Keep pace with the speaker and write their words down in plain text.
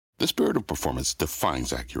The spirit of performance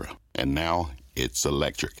defines Acura, and now it's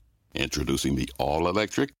electric. Introducing the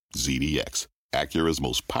all-electric ZDX, Acura's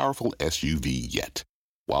most powerful SUV yet.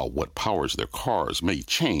 While what powers their cars may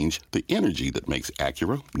change, the energy that makes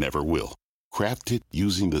Acura never will. Crafted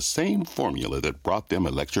using the same formula that brought them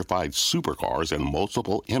electrified supercars and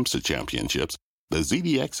multiple IMSA championships, the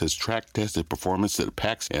ZDX has track-tested performance that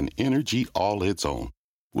packs an energy all its own.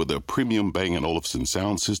 With a premium Bang & Olufsen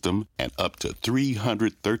sound system and up to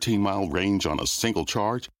 313-mile range on a single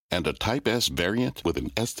charge, and a Type S variant with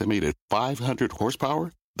an estimated 500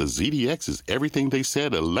 horsepower, the ZDX is everything they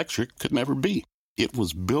said electric could never be. It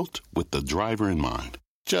was built with the driver in mind,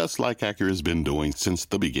 just like Acura's been doing since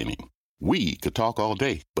the beginning. We could talk all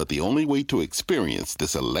day, but the only way to experience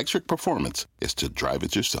this electric performance is to drive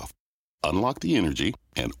it yourself. Unlock the energy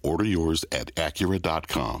and order yours at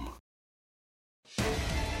Acura.com.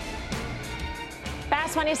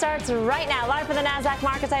 Fast Money starts right now, live from the NASDAQ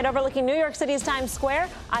market site overlooking New York City's Times Square.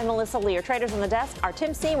 I'm Melissa Lee. Your traders on the desk are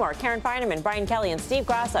Tim Seymour, Karen Feinerman, Brian Kelly, and Steve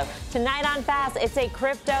Grasso. Tonight on Fast, it's a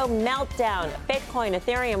crypto meltdown. Bitcoin,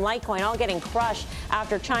 Ethereum, Litecoin all getting crushed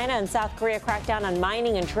after China and South Korea crack down on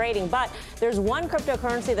mining and trading. But there's one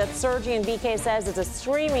cryptocurrency that's surging, and BK says it's a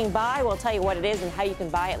screaming buy. We'll tell you what it is and how you can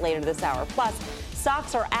buy it later this hour. Plus,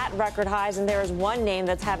 stocks are at record highs, and there is one name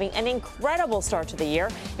that's having an incredible start to the year.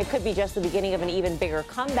 It could be just the beginning of an even bigger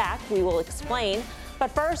comeback. We will explain.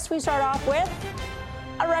 But first, we start off with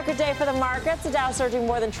a record day for the markets. The Dow surging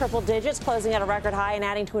more than triple digits, closing at a record high and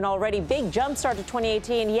adding to an already big jump start to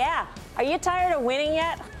 2018. Yeah. Are you tired of winning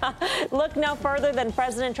yet? Look no further than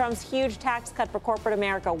President Trump's huge tax cut for corporate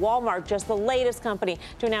America. Walmart, just the latest company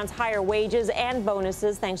to announce higher wages and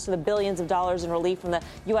bonuses thanks to the billions of dollars in relief from the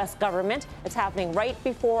U.S. government. It's happening right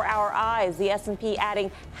before our eyes. The S&P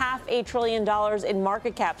adding $500 billion in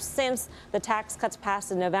market cap since the tax cuts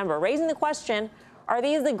passed in November, raising the question, are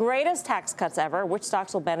these the greatest tax cuts ever? Which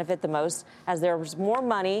stocks will benefit the most as there's more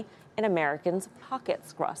money in Americans'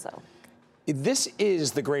 pockets, Grasso? This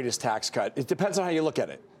is the greatest tax cut. It depends on how you look at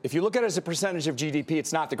it. If you look at it as a percentage of GDP,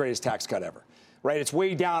 it's not the greatest tax cut ever, right? It's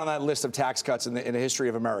way down on that list of tax cuts in the history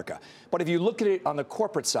of America. But if you look at it on the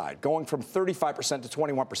corporate side, going from 35% to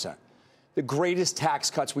 21%, the greatest tax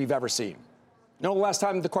cuts we've ever seen. You know, the last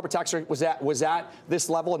time the corporate tax rate was at this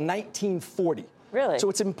level in 1940. Really? So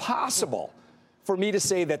it's impossible for me to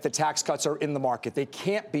say that the tax cuts are in the market. They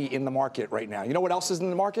can't be in the market right now. You know what else is in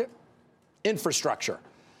the market? Infrastructure.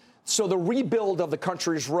 So the rebuild of the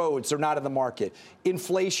country's roads, they're not in the market.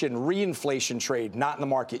 Inflation, reinflation trade, not in the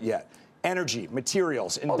market yet. Energy,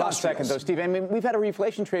 materials, industrials. Hold on a second, though, Steve. I mean, we've had a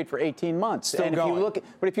reflation trade for 18 months. Still and going.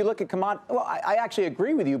 If you look at commodities, well, I actually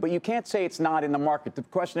agree with you, but you can't say it's not in the market. The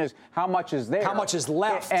question is, how much is there? How much is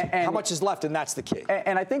left? How much is left? And that's the key.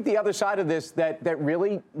 And I think the other side of this that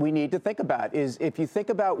really we need to think about is if you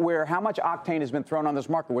think about how much octane has been thrown on this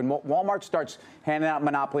market. When Walmart starts handing out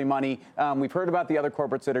monopoly money, we've heard about the other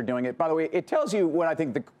corporates that are doing it. By the way, it tells you what I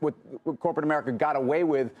think what corporate America got away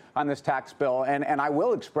with on this tax bill. And I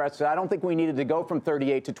will express that I don't think we needed to go from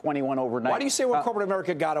 38 to 21 overnight. Why do you say what corporate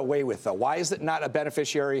America got away with, though? Why is it not a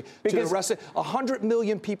beneficiary to the rest of 100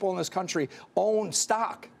 million people in this country own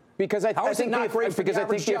stock? Because I think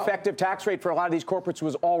the effective tax rate for a lot of these corporates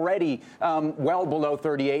was already well below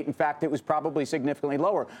 38. In fact, it was probably significantly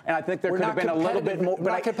lower. And I think there could have been a little bit more.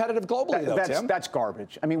 We're not competitive globally, though, Tim. That's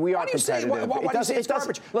garbage. I mean, we are competitive. Why do you say it's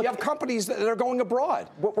garbage? Look, you have companies that are going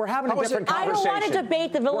abroad. We're having a different conversation. I don't want to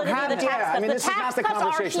debate the validity of the tax cuts. I mean, this is not the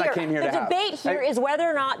conversation I came here to have. The debate here is whether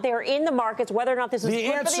or not they're in the markets, whether or not this is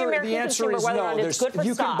good for the American consumer, whether or not it's good for stocks.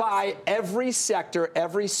 You can buy every sector,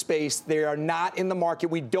 every space. They are not in the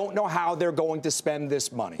market. We don't know how they're going to spend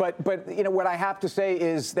this money. But you know what I have to say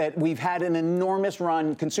is that we've had an enormous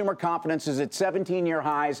run. Consumer confidence is at 17-year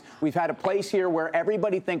highs. We've had a place here where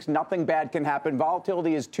everybody thinks nothing bad can happen.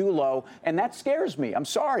 Volatility is too low, and that scares me. I'm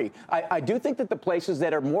sorry. I do think that the places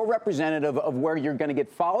that are more representative of where you're going to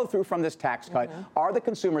get follow through from this tax cut are the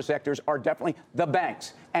consumer sectors, are definitely the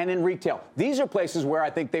banks and in retail. These are places where I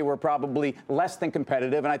think they were probably less than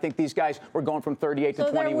competitive, and I think these guys were going from 38 to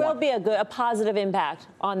 21. So there will be a positive impact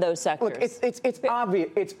on those sectors. Look, it's obvious.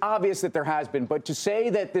 It's obvious that there has been, but to say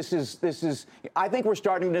that this is, I think we're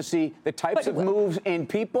starting to see the types of moves in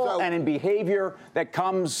people and in behavior that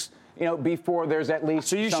comes, before there's at least.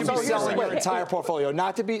 So you should be selling your entire portfolio,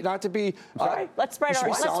 not to be. Let's spread our.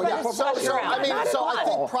 I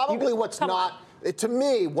think probably to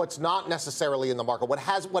me, what's not necessarily in the market,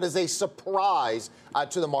 what is a surprise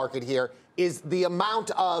to the market here is the amount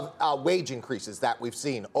of wage increases that we've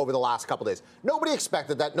seen over the last couple of days. Nobody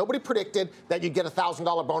expected that. Nobody predicted that you'd get a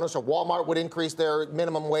 $1,000 bonus or Walmart would increase their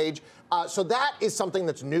minimum wage. So that is something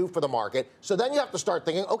that's new for the market. So then you have to start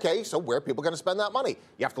thinking, okay, so where are people going to spend that money?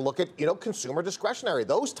 You have to look at, consumer discretionary.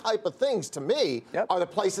 Those type of things, to me, are the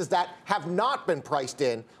places that have not been priced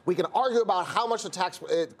in. We can argue about how much the tax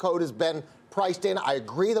code has been priced in. I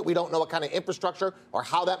agree that we don't know what kind of infrastructure or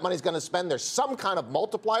how that money's going to spend. There's some kind of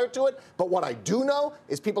multiplier to it. But what I do know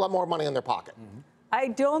is people have more money in their pocket. Mm-hmm. I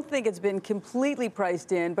don't think it's been completely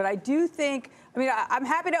priced in, but I do think, I'm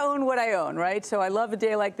happy to own what I own, right? So I love a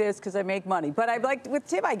day like this because I make money. But with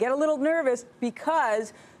Tim, I get a little nervous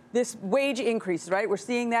because this wage increases, right? We're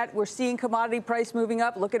seeing that. We're seeing commodity price moving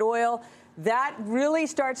up. Look at oil. That really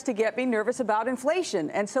starts to get me nervous about inflation.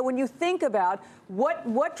 And so when you think about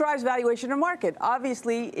what drives valuation in a market,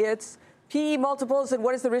 obviously it's PE multiples and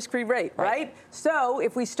what is the risk-free rate, right? So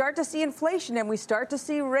if we start to see inflation and we start to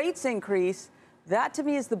see rates increase, that to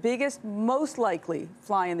me is the biggest, most likely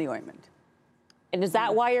fly in the ointment. And is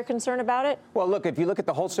that why you're concerned about it? Well, look, if you look at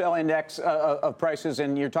the wholesale index of prices,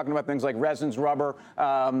 and you're talking about things like resins, rubber,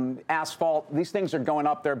 asphalt, these things are going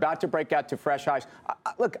up. They're about to break out to fresh highs.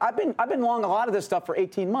 Look, I've been long a lot of this stuff for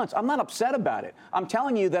 18 months. I'm not upset about it. I'm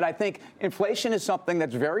telling you that I think inflation is something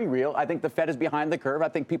that's very real. I think the Fed is behind the curve. I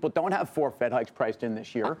think people don't have 4 Fed hikes priced in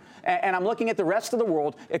this year. And I'm looking at the rest of the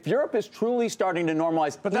world. If Europe is truly starting to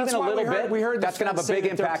normalize even a little bit, that's going to have a big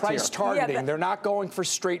impact here. Price targeting. They're not going for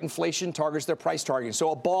straight inflation targets. They're price targeting. So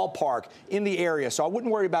a ballpark in the area. So I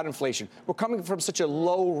wouldn't worry about inflation. We're coming from such a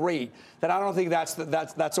low rate that I don't think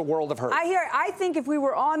that's a world of hurt. I think if we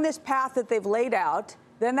were on this path that they've laid out,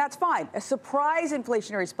 then that's fine. A surprise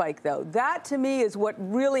inflationary spike, though, that to me is what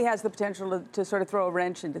really has the potential to sort of throw a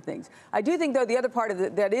wrench into things. I do think, though, the other part of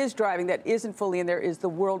it that is driving, that isn't fully in there, is the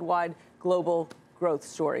worldwide global growth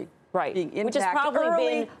story. Right, being which has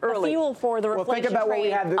probably been the fuel for the reflation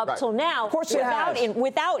trade up till now. Of course it has.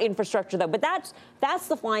 Without infrastructure, though. But that's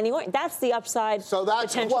the flying ointment. That's the upside. So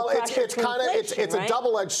that's it's kind of it's a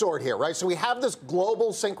double-edged sword here, right? So we have this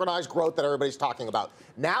global synchronized growth that everybody's talking about.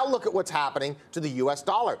 Now look at what's happening to the U.S.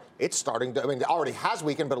 dollar. It's starting to. It already has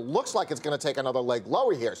weakened, but it looks like it's going to take another leg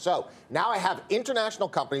lower here. So now I have international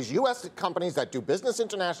companies, U.S. companies that do business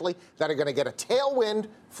internationally, that are going to get a tailwind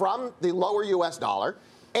from the lower U.S. dollar.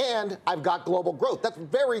 And I've got global growth. That's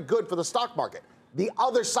very good for the stock market. The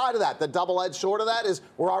other side of that, the double-edged sword of that, is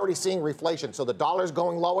we're already seeing reflation. So the dollar's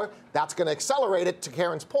going lower. That's going to accelerate it. To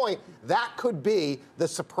Karen's point, that could be the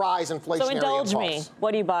surprise inflationary So indulge impulse. me.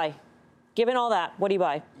 What do you buy? Given all that, what do you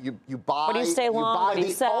buy? You buy. What do you stay long? What do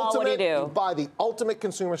you sell? What do you do? You buy the ultimate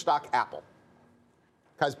consumer stock, Apple.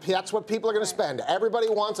 Because that's what people are going to spend. Everybody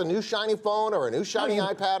wants a new shiny phone or a new shiny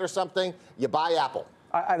iPad or something. You buy Apple.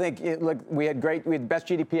 I think, look, we had best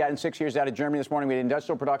GDP out in 6 years out of Germany this morning. We had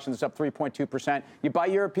industrial production that's up 3.2%. You buy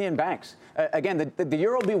European banks. Again, the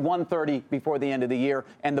euro will be 130 before the end of the year,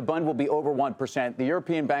 and the bund will be over 1%. The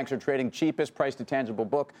European banks are trading cheapest price to tangible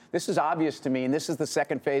book. This is obvious to me, and this is the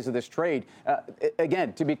second phase of this trade.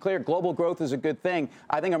 Again, to be clear, global growth is a good thing.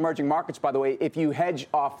 I think emerging markets, by the way, if you hedge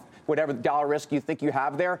off whatever dollar risk you think you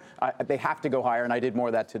have there, they have to go higher, and I did more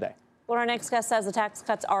of that today. Well, our next guest says the tax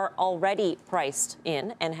cuts are already priced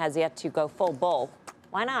in and has yet to go full bull.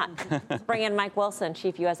 Why not? Let's bring in Mike Wilson,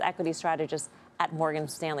 Chief U.S. Equity Strategist at Morgan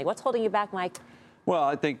Stanley. What's holding you back, Mike? Well,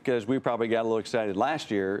 I think as we probably got a little excited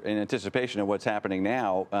last year in anticipation of what's happening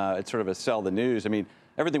now, it's sort of a sell the news. I mean,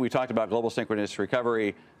 everything we talked about, global synchronous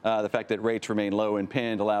recovery, the fact that rates remain low and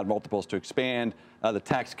pinned, allowed multiples to expand, the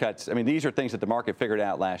tax cuts. I mean, these are things that the market figured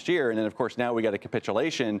out last year. And then, of course, now we got a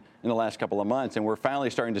capitulation in the last couple of months, and we're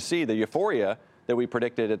finally starting to see the euphoria that we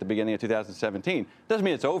predicted at the beginning of 2017. Doesn't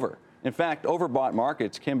mean it's over. In fact, overbought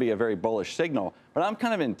markets can be a very bullish signal. But I'm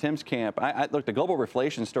kind of in Tim's camp. Look, the global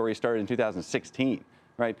reflation story started in 2016,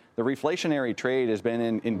 right? The reflationary trade has been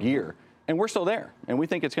in gear, and we're still there, and we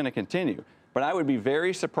think it's going to continue. But I would be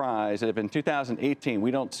very surprised if in 2018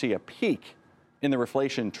 we don't see a peak in the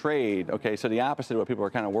reflation trade. Okay, so the opposite of what people are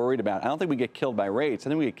kind of worried about. I don't think we get killed by rates. I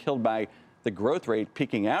think we get killed by the growth rate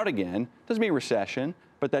peaking out again. Doesn't mean recession,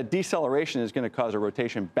 but that deceleration is going to cause a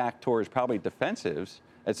rotation back towards probably defensives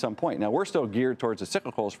at some point. Now, we're still geared towards the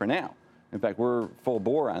cyclicals for now. In fact, we're full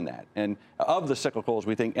bore on that. And of the cyclicals,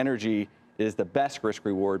 we think energy is the best risk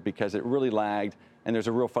reward because it really lagged, and there's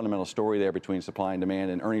a real fundamental story there between supply and demand,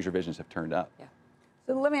 and earnings revisions have turned up. Yeah.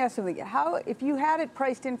 So let me ask something. If you had it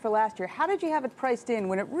priced in for last year, how did you have it priced in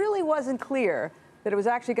when it really wasn't clear that it was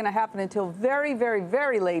actually going to happen until very, very,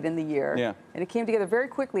 very late in the year. Yeah. And it came together very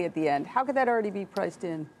quickly at the end. How could that already be priced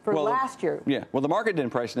in for last year? Yeah. Well, the market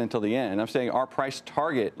didn't price it until the end. I'm saying our price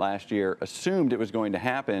target last year assumed it was going to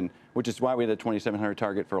happen, which is why we had a 2,700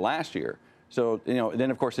 target for last year. So,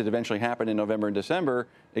 then, of course, it eventually happened in November and December.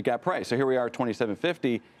 It got priced. So here we are at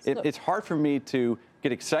 2,750. It's hard for me to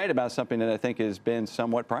get excited about something that I think has been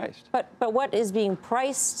somewhat priced. But what is being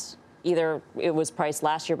priced? Either it was priced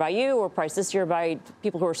last year by you or priced this year by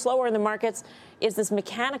people who are slower in the markets, is this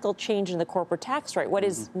mechanical change in the corporate tax rate. What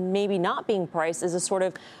is maybe not being priced is a sort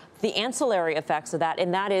of the ancillary effects of that,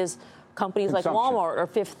 and that is companies like Walmart or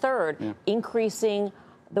Fifth Third increasing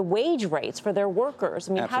the wage rates for their workers.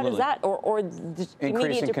 I mean, Absolutely. How does that, or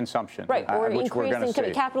increasing consumption, right, or increasing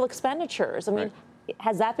see. capital expenditures? I mean,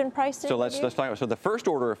 has that been priced in? So let's talk about. So the first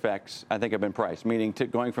order effects, I think, have been priced, meaning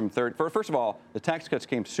going from first of all, the tax cuts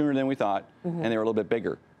came sooner than we thought, and they were a little bit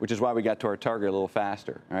bigger, which is why we got to our target a little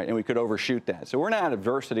faster, right? And we could overshoot that. So we're not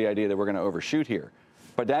adverse to the idea that we're going to overshoot here,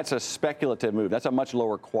 but that's a speculative move. That's a much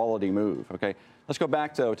lower quality move. Okay, let's go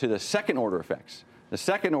back to the second order effects. The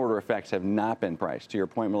second order effects have not been priced. To your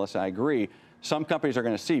point, Melissa, I agree. Some companies are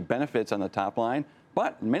going to see benefits on the top line,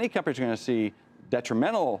 but many companies are going to see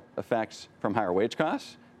detrimental effects from higher wage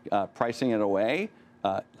costs, pricing it away,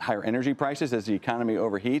 higher energy prices as the economy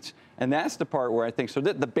overheats. And that's the part where I think, so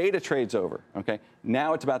the beta trade's over, okay?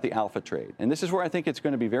 Now it's about the alpha trade. And this is where I think it's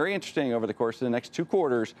going to be very interesting over the course of the next 2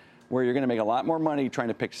 quarters, where you're going to make a lot more money trying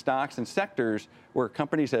to pick stocks and sectors where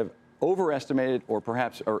companies have overestimated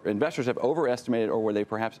or investors have overestimated or where they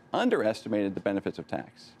perhaps underestimated the benefits of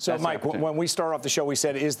tax. So, That's Mike, when we started off the show, we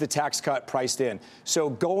said, is the tax cut priced in? So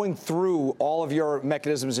going through all of your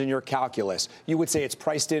mechanisms in your calculus, you would say it's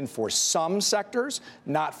priced in for some sectors,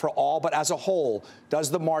 not for all, but as a whole, does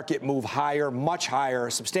the market move higher, much higher,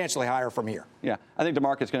 substantially higher from here? Yeah, I think the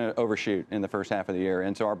market's going to overshoot in the first half of the year.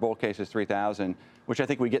 And so our bull case is 3,000, which I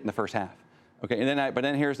think we get in the first half. Okay, and but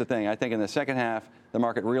then here's the thing. I think in the second half, the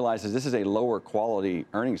market realizes this is a lower quality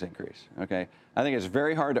earnings increase. Okay, I think it's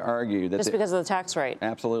very hard to argue that just because of the tax rate.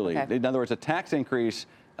 Absolutely. Okay. In other words, a tax increase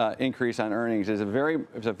on earnings is a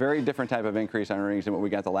very different type of increase on earnings than what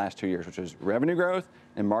we got the last 2 years, which is revenue growth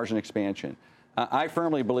and margin expansion. I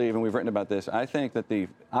firmly believe, and we've written about this, I think that the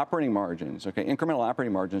operating margins, incremental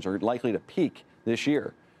operating margins are likely to peak this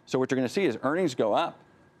year. So what you're going to see is earnings go up,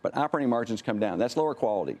 but operating margins come down. That's lower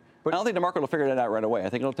quality. But I don't think the market will figure that out right away. I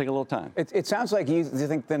think it'll take a little time. It sounds like you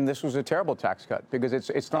think then this was a terrible tax cut because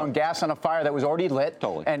it's throwing gas on a fire that was already lit.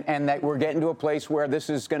 Totally. And that we're getting to a place where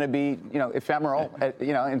this is going to be, ephemeral,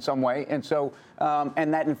 in some way. And so,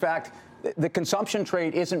 and that in fact, the consumption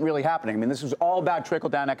trade isn't really happening. I mean, this is all about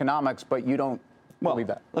trickle-down economics, but you don't believe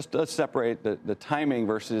that. Let's separate the timing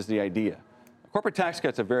versus the idea. Corporate tax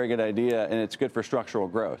cut's a very good idea, and it's good for structural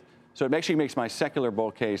growth. So it actually makes my secular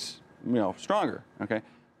bull case, stronger. Okay.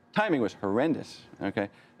 Timing was horrendous, okay?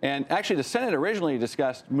 And actually, the Senate originally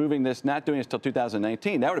discussed moving this, not doing this until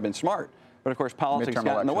 2019. That would have been smart. But, of course, politics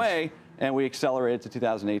got in the way, and we accelerated to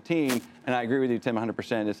 2018. And I agree with you, Tim,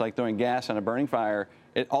 100%. It's like throwing gas on a burning fire.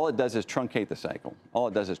 All it does is truncate the cycle. All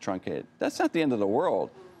it does is truncate it. That's not the end of the world.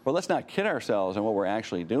 But let's not kid ourselves on what we're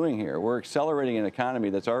actually doing here. We're accelerating an economy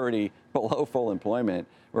that's already below full employment.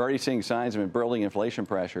 We're already seeing signs of building inflation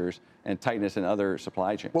pressures and tightness in other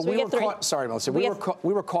supply chains. Well, we were caught, sorry, Melissa, we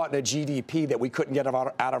were caught in a GDP that we couldn't get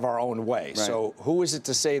out of our own way. Right. So who is it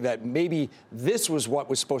to say that maybe this was what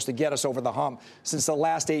was supposed to get us over the hump since the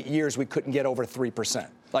last 8 years we couldn't get over 3%?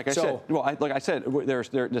 Like I said, there's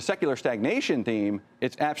the secular stagnation theme,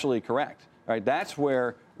 it's absolutely correct. Right? That's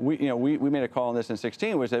where we made a call on this in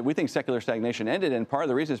 2016, was that we think secular stagnation ended, and part of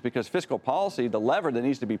the reason is because fiscal policy, the lever that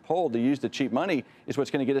needs to be pulled to use the cheap money, is what's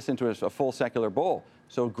going to get us into a full secular bull.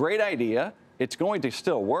 So great idea. It's going to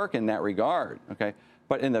still work in that regard, okay?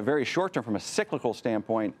 But in the very short term, from a cyclical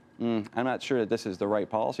standpoint, I'm not sure that this is the right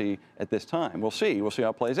policy at this time. We'll see. We'll see how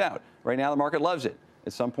it plays out. Right now, the market loves it.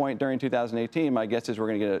 At some point during 2018, my guess is we're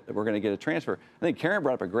going to get a transfer. I think Karen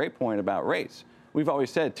brought up a great point about rates. We've always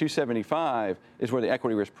said 275 is where the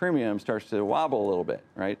equity risk premium starts to wobble a little bit,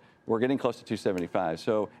 right? We're getting close to 275.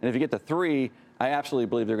 So, and if you get to 3, I absolutely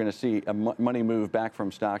believe they're going to see a money move back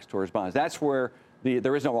from stocks towards bonds. That's where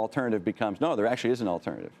there is no alternative becomes, no, there actually is an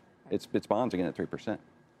alternative. It's bonds again at 3%.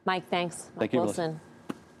 Mike, thanks. Thank you, Wilson.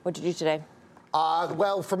 What did you do today?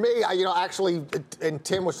 Well, for me, actually, and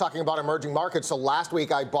Tim was talking about emerging markets. So last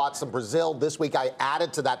week I bought some Brazil. This week I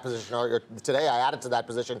added to that position, or today I added to that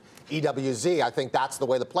position EWZ. I think that's the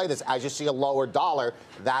way to play this. As you see a lower dollar,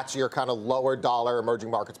 that's your kind of lower dollar emerging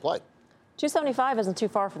markets play. 275 isn't too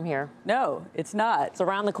far from here. No, it's not. It's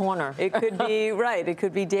around the corner. It could be right. It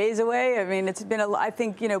could be days away. I mean, it's been I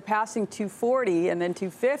think, passing 240 and then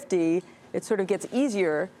 250, it sort of gets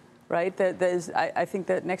easier, right? I think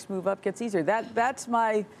that next move up gets easier. That's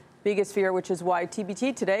my biggest fear, which is why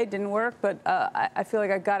TBT today didn't work. But I feel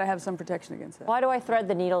like I've got to have some protection against that. Why do I thread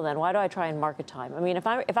the needle then? Why do I try and market time? I mean, if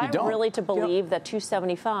I'm really to believe that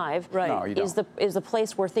 275 is the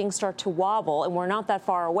place where things start to wobble, and we're not that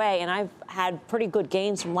far away, and I've had pretty good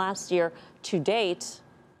gains from last year to date.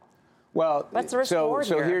 Well, what's the risk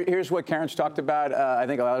here's what Karen's talked about. I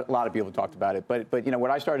think a lot of people talked about it. But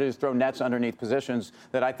what I started is throw nets underneath positions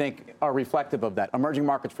that I think are reflective of that. Emerging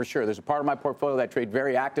markets for sure. There's a part of my portfolio that trade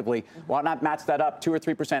very actively. Why not match that up 2 or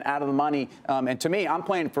 3% out of the money? And to me, I'm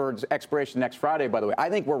playing for expiration next Friday, by the way. I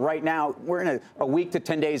think we're in a week to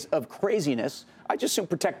 10 days of craziness. I just assume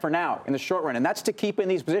protect for now in the short run. And that's to keep in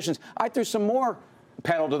these positions. I threw some more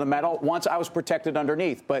pedal to the metal once I was protected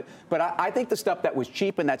underneath. But I think the stuff that was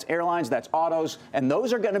cheap, and that's airlines, that's autos, and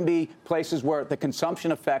those are going to be places where the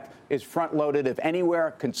consumption effect is front-loaded. If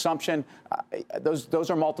anywhere, consumption, those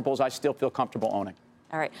are multiples I still feel comfortable owning.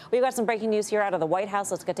 All right. We've got some breaking news here out of the White House.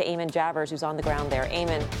 Let's get to Eamon Javers, who's on the ground there.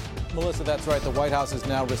 Eamon. Melissa, that's right. The White House is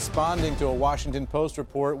now responding to a Washington Post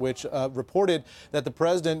report which reported that the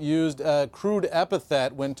president used a crude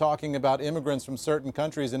epithet when talking about immigrants from certain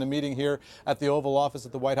countries in a meeting here at the Oval Office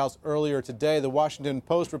at the White House earlier today. The Washington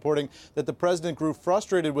Post reporting that the president grew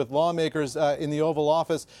frustrated with lawmakers in the Oval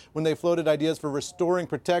Office when they floated ideas for restoring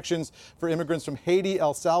protections for immigrants from Haiti,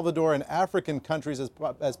 El Salvador, and African countries as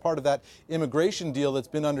part of that immigration deal that's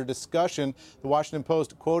been under discussion. The Washington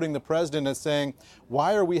Post quoting the president as saying,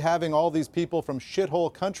 "Why are we having all these people from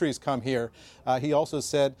shithole countries come here?" He also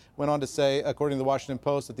went on to say, according to the Washington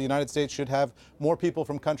Post, that the United States should have more people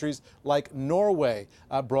from countries like Norway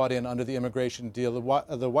brought in under the immigration deal.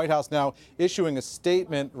 The White House now issuing a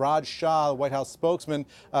statement. Raj Shah, the White House spokesman,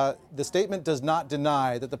 the statement does not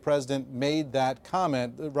deny that the president made that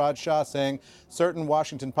comment. Raj Shah saying certain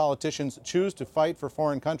Washington politicians choose to fight for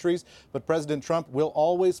foreign countries, but President Trump will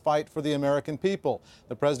always fight for the American people.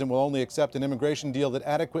 The president will only accept an immigration deal that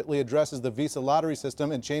adequately addresses the visa lottery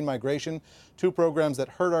system and chain migration, two programs that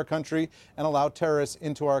hurt our country and allow terrorists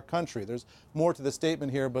into our country. There's more to the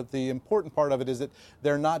statement here, but the important part of it is that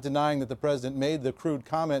they're not denying that the president made the crude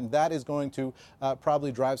comment, and that is going to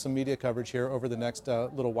probably drive some media coverage here over the next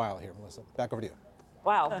little while here, Melissa. Back over to you.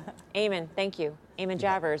 Wow. Eamon, thank you. Eamon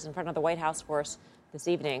Javers in front of the White House for us this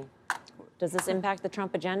evening. Does this impact the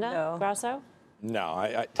Trump agenda, No. Grasso? No,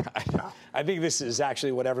 I think this is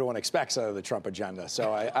actually what everyone expects out of the Trump agenda.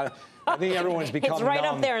 So I think everyone's become it's right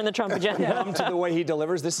up there in the Trump agenda. numb to the way he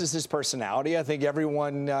delivers. This is his personality. I think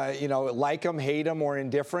everyone, like him, hate him, or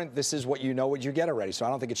indifferent. This is what you get already. So I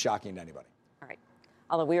don't think it's shocking to anybody. All right.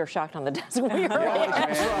 Although we were shocked on the desk when we heard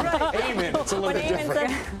it. Amen. It's a little bit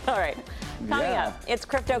different. All right. Coming up, it's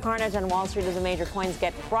crypto carnage on Wall Street as the major coins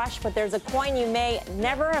get crushed, but there's a coin you may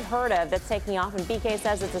never have heard of that's taking off, and BK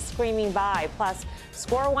says it's a screaming buy. Plus,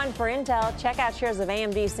 score one for Intel. Check out shares of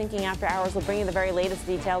AMD sinking after hours. We'll bring you the very latest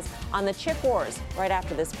details on the chip wars right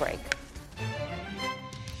after this break.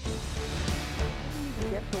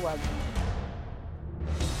 Get the web.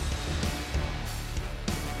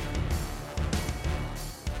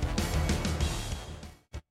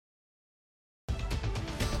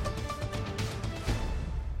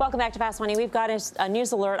 Welcome back to Fast Money. We've got a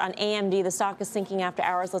news alert on AMD. The stock is sinking after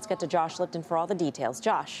hours. Let's get to Josh Lipton for all the details.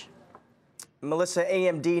 Josh. Melissa,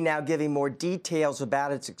 AMD now giving more details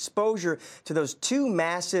about its exposure to those two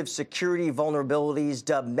massive security vulnerabilities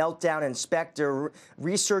dubbed Meltdown and Spectre.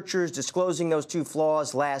 Researchers disclosing those two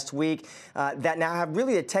flaws last week that now have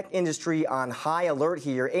really the tech industry on high alert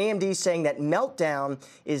here. AMD saying that Meltdown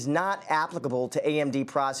is not applicable to AMD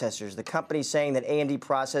processors. The company saying that AMD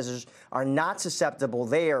processors are not susceptible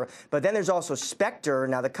there. But then there's also Spectre.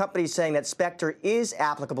 Now, the company saying that Spectre is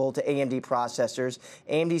applicable to AMD processors.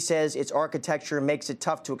 AMD says its architecture makes it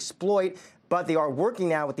tough to exploit, but they are working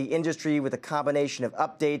now with the industry with a combination of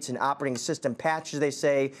updates and operating system patches, they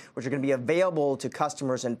say, which are going to be available to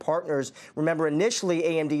customers and partners. Remember, initially,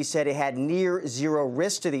 AMD said it had near zero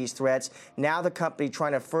risk to these threats. Now the company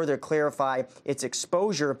trying to further clarify its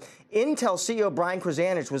exposure. Intel CEO Brian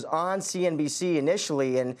Krzanich was on CNBC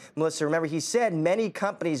initially, and Melissa, remember, he said many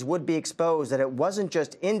companies would be exposed, that it wasn't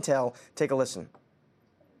just Intel. Take a listen.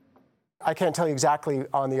 I can't tell you exactly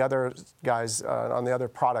on the other guys, on the other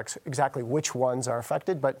products, exactly which ones are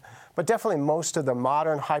affected, but definitely most of the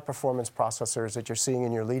modern high-performance processors that you're seeing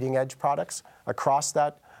in your leading-edge products across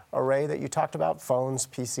that array that you talked about, phones,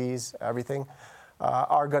 PCs, everything,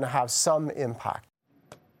 are going to have some impact.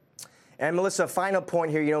 And Melissa, final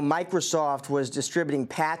point here. Microsoft was distributing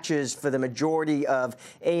patches for the majority of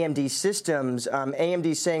AMD systems.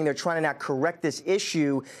 AMD saying they're trying to now correct this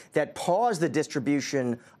issue that paused the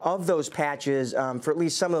distribution of those patches for at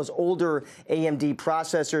least some of those older AMD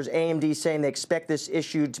processors. AMD saying they expect this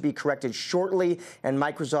issue to be corrected shortly, and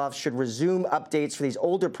Microsoft should resume updates for these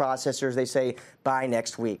older processors, they say, by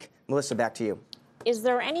next week. Melissa, back to you. Is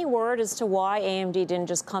there any word as to why AMD didn't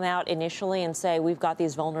just come out initially and say, we've got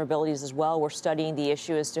these vulnerabilities as well, we're studying the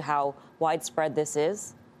issue as to how widespread this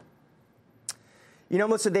is?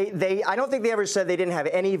 Melissa, I don't think they ever said they didn't have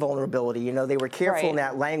any vulnerability. They were careful in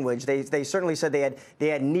that language. They certainly said they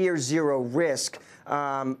had near zero risk.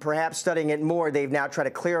 Perhaps studying it more, they've now tried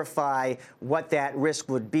to clarify what that risk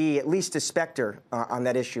would be, at least to Spectre on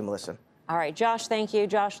that issue, Melissa. All right, Josh, thank you.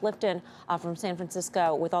 Josh Lipton from San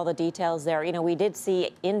Francisco with all the details there. We did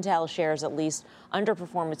see Intel shares at least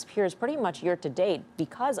underperform its peers pretty much year to date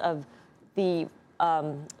because of the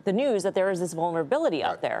news that there is this vulnerability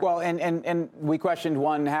out there. Well, and we questioned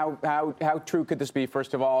how true could this be?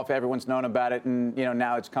 First of all, if everyone's known about it and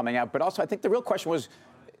now it's coming out, but also I think the real question was,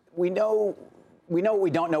 we know what we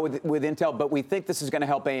don't know with Intel, but we think this is going to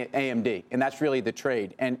help AMD, and that's really the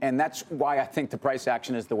trade. And that's why I think the price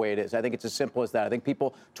action is the way it is. I think it's as simple as that. I think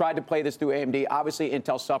people tried to play this through AMD. Obviously,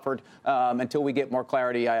 Intel suffered. Until we get more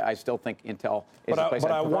clarity, I still think Intel is the place.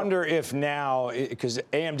 But I wonder if now, because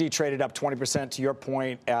AMD traded up 20%, to your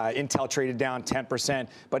point, Intel traded down 10%.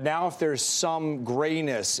 But now if there's some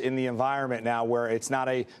grayness in the environment now where it's not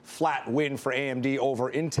a flat win for AMD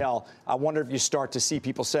over Intel, I wonder if you start to see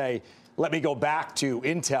people say, let me go back to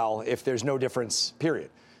Intel if there's no difference, period.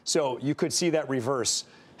 So you could see that reverse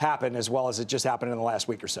happen as well as it just happened in the last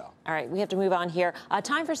week or so. All right, we have to move on here.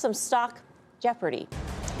 Time for some stock jeopardy.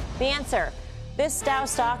 The answer, this Dow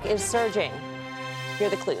stock is surging. Here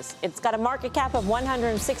are the clues. It's got a market cap of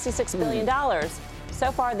 $166 billion.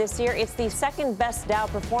 So far this year, it's the second best Dow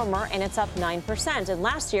performer, and it's up 9%. And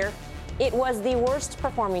last year, it was the worst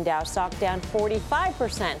performing Dow stock, down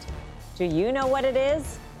 45%. Do you know what it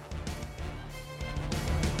is?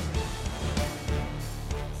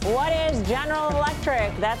 What is General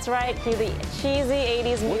Electric? That's right. Cue the cheesy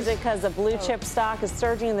 80s music because the blue chip stock is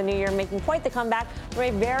surging in the new year, making quite the comeback from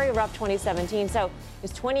a very rough 2017. So is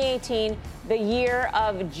 2018 the year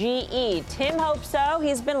of GE? Tim hopes so.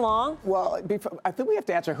 He's been long. Well, I think we have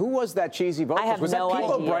to answer, who was that cheesy vote? I have was no that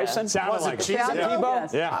Peebo idea. Bryson? Sounded like cheesy.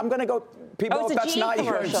 Peebo? Yeah. I'm going to go Peebo. That's not you.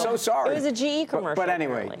 I'm so sorry. It was a GE commercial. But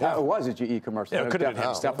anyway, it was a GE commercial. Yeah, it could have been.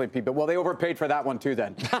 It's definitely Peebo. Well, they overpaid for that one too.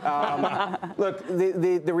 Then, look,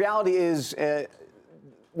 the reality is.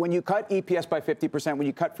 When you cut EPS by 50%, when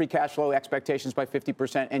you cut free cash flow expectations by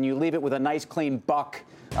 50%, and you leave it with a nice clean buck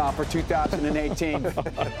for 2018,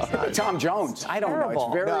 Tom Jones. I don't know.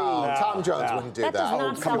 It's very. No, Tom Jones wouldn't do that. That does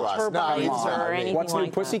not sell turbines or anything What's like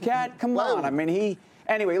new, Pussycat? Come on. I mean,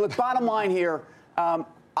 Anyway, look. Bottom line here.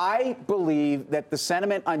 I believe that the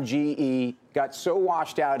sentiment on GE got so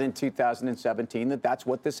washed out in 2017 that that's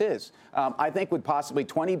what this is. I think with possibly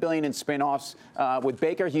 $20 billion in spinoffs, with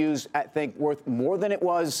Baker Hughes, I think worth more than it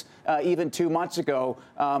was even 2 months ago.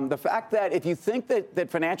 The fact that if you think that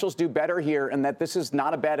financials do better here and that this is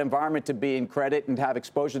not a bad environment to be in credit and have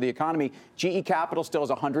exposure to the economy, GE Capital still has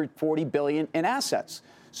 $140 billion in assets.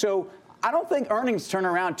 So I don't think earnings turn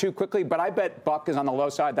around too quickly, but I bet buck is on the low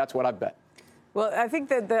side. That's what I bet. Well, I think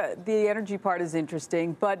that the energy part is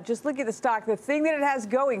interesting, but just look at the stock. The thing that it has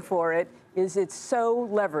going for it is it's so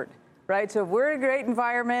levered, right? So if we're in a great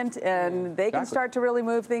environment and they can start to really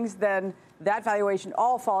move things, then that valuation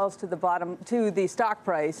all falls to the bottom, to the stock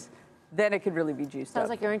price. Then it could really be juiced up. Sounds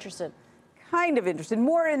like you're interested. Kind of interested.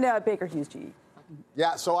 More in Baker Hughes GE.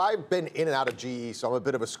 Yeah, so I've been in and out of GE, so I'm a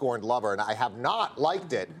bit of a scorned lover, and I have not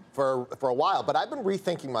liked it for a while. But I've been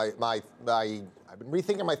rethinking my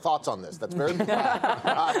thoughts on this. That's very.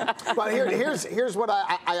 But here's what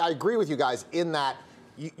I agree with you guys in that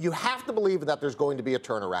you have to believe that there's going to be a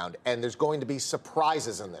turnaround and there's going to be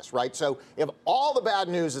surprises in this, right? So if all the bad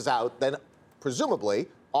news is out, then presumably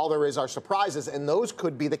all there is are surprises, and those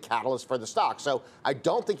could be the catalyst for the stock. So I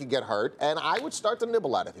don't think you get hurt, and I would start to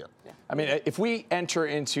nibble at it here. I mean, if we enter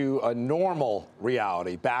into a normal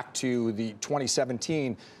reality, back to the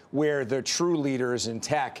 2017, where the true leaders in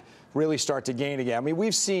tech really start to gain again. I mean,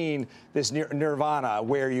 we've seen this nirvana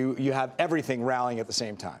where you have everything rallying at the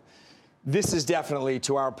same time. This is definitely,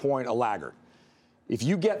 to our point, a laggard. If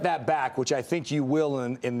you get that back, which I think you will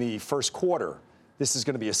in the first quarter, this is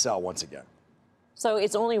going to be a sell once again. So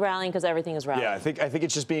it's only rallying because everything is rallying. Yeah, I think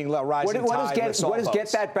it's just being rising tide. What does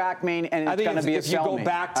get that back mean? And it's going to be a sell.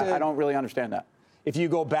 I don't really understand that. If you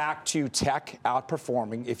go back to tech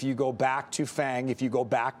outperforming, if you go back to FANG, if you go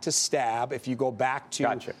back to STAB, if you go back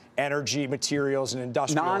to energy, materials, and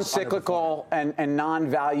industrials. Non-cyclical and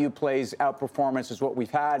non-value plays outperformance is what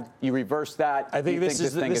we've had. You reverse that. I think this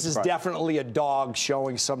is definitely a dog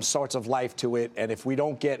showing some sorts of life to it. And if we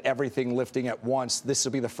don't get everything lifting at once, this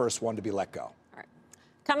will be the first one to be let go.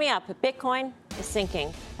 Coming up, Bitcoin is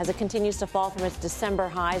sinking as it continues to fall from its December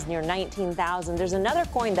highs near 19,000. There's another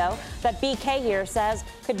coin, though, that BK here says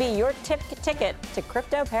could be your ticket to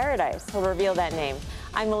crypto paradise. He'll reveal that name.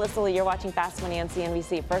 I'm Melissa Lee. You're watching Fast Money on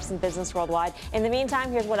CNBC, first in business worldwide. In the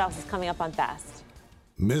meantime, here's what else is coming up on Fast.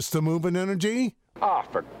 Missed the move in energy?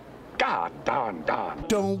 For God, Don.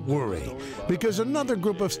 Don't worry, because another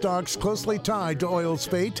group of stocks closely tied to oil's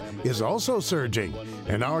fate is also surging,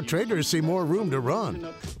 and our traders see more room to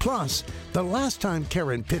run. Plus, the last time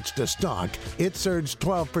Karen pitched a stock, it surged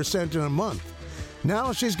 12% in a month.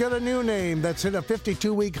 Now she's got a new name that's hit a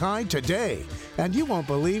 52-week high today, and you won't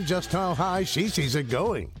believe just how high she sees it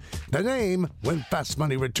going. The name when Fast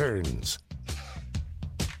Money returns.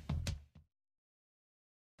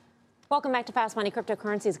 Welcome back to Fast Money.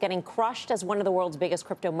 Cryptocurrency is getting crushed as one of the world's biggest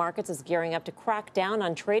crypto markets is gearing up to crack down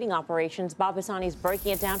on trading operations. Bob Pisani is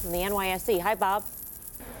breaking it down from the NYSE. Hi, Bob.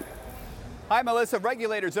 Hi, Melissa.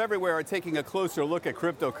 Regulators everywhere are taking a closer look at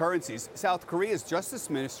cryptocurrencies. South Korea's Justice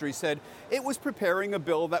Ministry said it was preparing a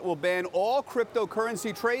bill that will ban all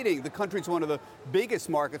cryptocurrency trading. The country's one of the biggest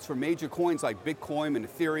markets for major coins like Bitcoin and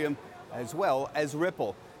Ethereum, as well as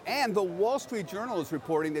Ripple. And the Wall Street Journal is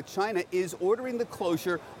reporting that China is ordering the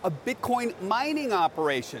closure of Bitcoin mining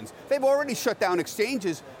operations. They've already shut down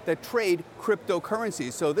exchanges that trade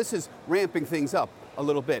cryptocurrencies, so this is ramping things up a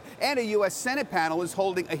little bit. And a U.S. Senate panel is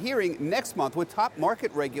holding a hearing next month with top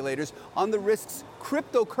market regulators on the risks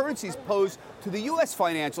cryptocurrencies pose to the U.S.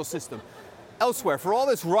 financial system. Elsewhere, for all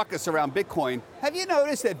this ruckus around Bitcoin, have you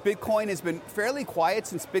noticed that Bitcoin has been fairly quiet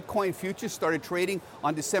since Bitcoin futures started trading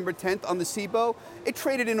on December 10th on the CBOE? It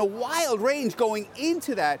traded in a wild range going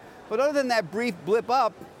into that, but other than that brief blip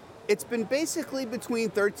up, it's been basically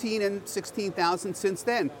between 13 and 16,000 since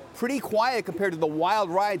then. Pretty quiet compared to the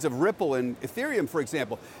wild rides of Ripple and Ethereum, for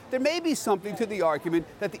example. There may be something to the argument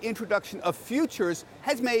that the introduction of futures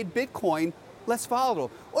has made Bitcoin less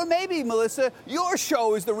volatile. Or maybe, Melissa, your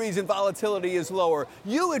show is the reason volatility is lower.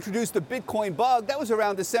 You introduced the Bitcoin bug. That was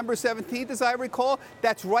around December 17th, as I recall.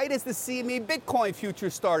 That's right as the CME Bitcoin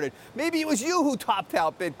futures started. Maybe it was you who topped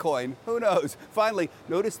out Bitcoin. Who knows? Finally,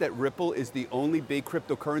 notice that Ripple is the only big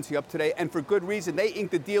cryptocurrency up today, and for good reason. They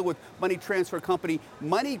inked a deal with money transfer company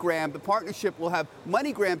MoneyGram. The partnership will have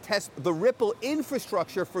MoneyGram test the Ripple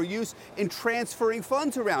infrastructure for use in transferring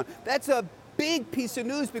funds around. That's a big piece of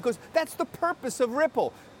news because that's the purpose of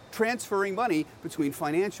Ripple, transferring money between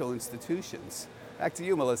financial institutions. Back to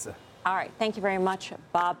you, Melissa. All right. Thank you very much,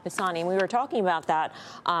 Bob Pisani. We were talking about that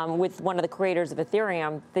with one of the creators of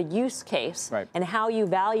Ethereum, the use case, and how you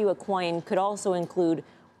value a coin could also include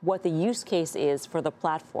what the use case is for the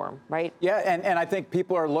platform, right? Yeah, and I think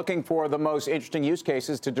people are looking for the most interesting use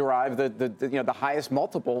cases to derive the highest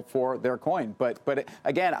multiple for their coin. But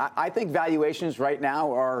again, I think valuations right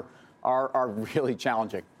now are really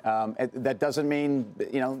challenging. That doesn't mean,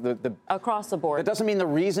 the across the board. That doesn't mean the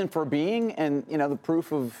reason for being, and the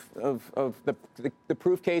proof of the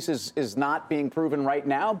proof case is not being proven right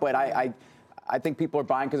now. But I think people are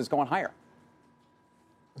buying because it's going higher.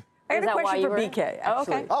 I have a question for BK. Oh,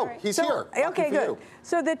 okay. Oh, he's here. Okay, good.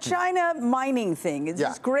 So the China mining thing is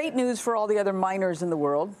great news for all the other miners in the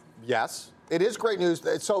world. Yes, it is great news.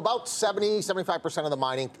 So about 75% of the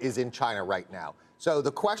mining is in China right now. So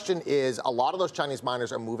the question is, a lot of those Chinese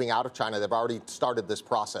miners are moving out of China. They've already started this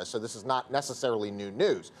process, so this is not necessarily new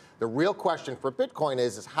news. The real question for Bitcoin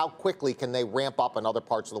is how quickly can they ramp up in other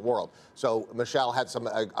parts of the world? So Michelle had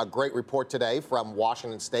a great report today from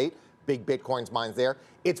Washington State. Big Bitcoins mined there.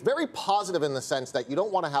 It's very positive in the sense that you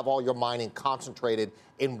don't want to have all your mining concentrated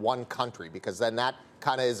in one country, because then that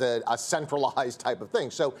kind of is a centralized type of thing.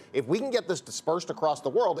 So if we can get this dispersed across the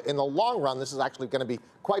world, in the long run, this is actually going to be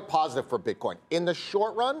quite positive for Bitcoin. In the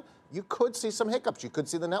short run, you could see some hiccups. You could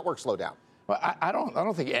see the network slow down. Well, I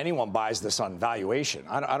don't think anyone buys this on valuation.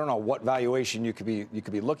 I don't know what valuation you could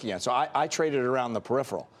be looking at. So I traded around the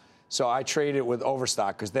peripheral. So I trade it with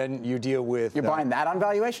overstock, because then you deal with... You're buying that on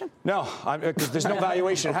valuation? No, because there's no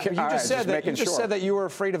valuation. Okay, you just said that you were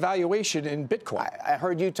afraid of valuation in Bitcoin. I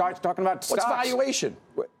heard you talking about stocks. What's valuation?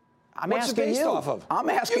 What's it based off of? I'm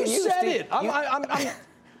asking you. You said it. I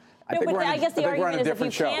guess the argument is if you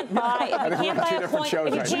can't buy a coin,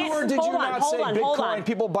 did you not say Bitcoin?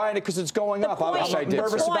 People buying it because it's going up. I was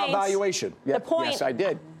nervous about valuation. The point. Yes, I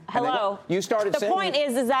did. Hello. You started saying the point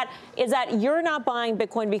is that you're not buying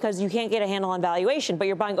Bitcoin because you can't get a handle on valuation, but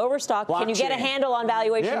you're buying overstock. Blockchain. Can you get a handle on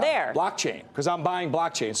valuation there? Blockchain, because I'm buying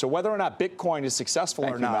blockchain. So whether or not Bitcoin is successful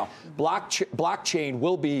or not, blockchain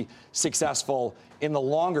will be successful in the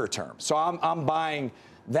longer term. So I'm buying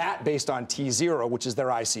that based on T0, which is their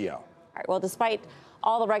ICO. All right. Well, despite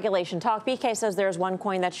all the regulation talk, BK says there's one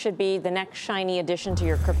coin that should be the next shiny addition to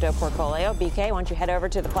your crypto portfolio. BK, why don't you head over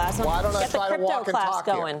to the class and why don't I get the try to crypto walk and class talk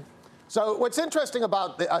going? Here? So what's interesting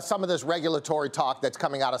about some of this regulatory talk that's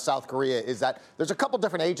coming out of South Korea is that there's a couple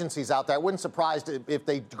different agencies out there. I wouldn't be surprised if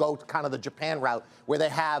they go kind of the Japan route, where they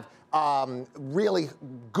have really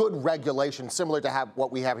good regulation similar to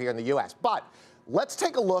what we have here in the U.S. But let's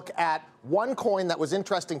take a look at one coin that was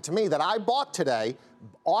interesting to me that I bought today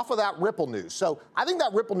off of that Ripple news. So I think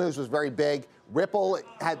that Ripple news was very big. Ripple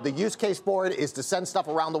had the use case for it is to send stuff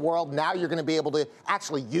around the world. Now you're going to be able to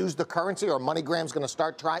actually use the currency, or MoneyGram's going to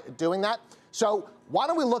start doing that. So why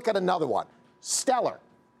don't we look at another one? Stellar.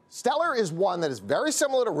 Stellar is one that is very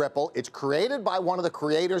similar to Ripple. It's created by one of the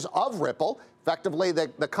creators of Ripple. Effectively, the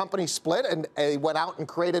company split and they went out and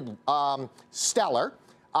created Stellar.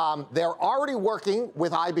 They're already working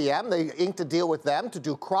with IBM. They inked a deal with them to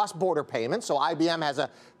do cross-border payments. So IBM has a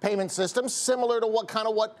payment system similar to what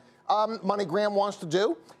MoneyGram wants to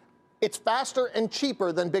do. It's faster and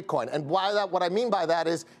cheaper than Bitcoin. And what I mean by that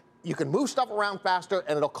is you can move stuff around faster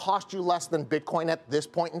and it'll cost you less than Bitcoin at this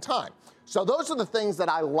point in time. So those are the things that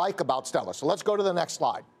I like about Stellar. So let's go to the next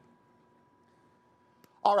slide.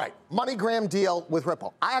 All right, MoneyGram deal with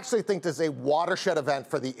Ripple. I actually think this is a watershed event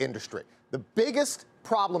for the industry. The biggest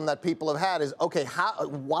problem that people have had is, okay,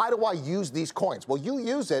 why do I use these coins? Well, you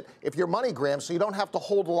use it if you're MoneyGram, so you don't have to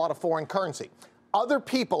hold a lot of foreign currency. Other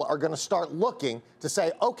people are going to start looking to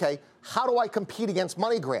say, okay, how do I compete against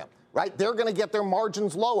MoneyGram? Right? They're going to get their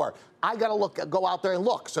margins lower. I got to go out there and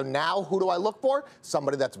look. So now who do I look for?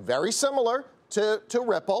 Somebody that's very similar to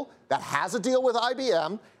Ripple, that has a deal with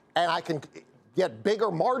IBM, and I can get bigger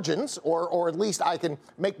margins, or at least I can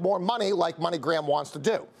make more money like MoneyGram wants to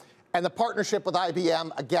do. And the partnership with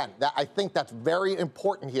IBM, again, I think that's very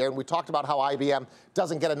important here. And we talked about how IBM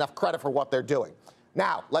doesn't get enough credit for what they're doing.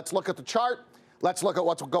 Now, let's look at the chart. Let's look at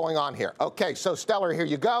what's going on here. Okay, so Stellar, here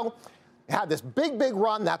you go. Had this big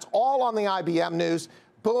run. That's all on the IBM news.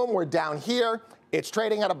 Boom, we're down here. It's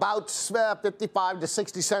trading at about 55 to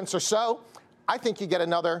 60 cents or so. I think you get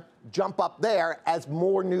another jump up there as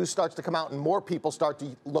more news starts to come out and more people start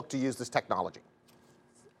to look to use this technology.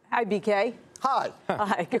 Hi, BK. Hi.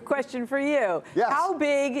 Hi, good question for you. Yes. How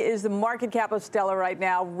big is the market cap of Stellar right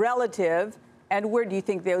now relative, and where do you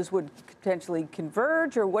think those would potentially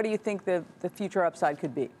converge, or what do you think the future upside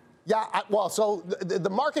could be? Yeah, so the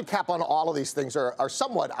market cap on all of these things are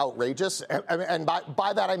somewhat outrageous. And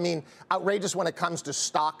by that, I mean outrageous when it comes to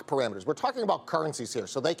stock parameters. We're talking about currencies here,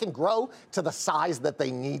 so they can grow to the size that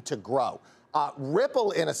they need to grow.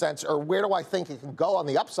 Ripple, in a sense, or where do I think it can go on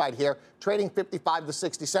the upside here, trading 55 to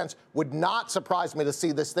 60 cents, would not surprise me to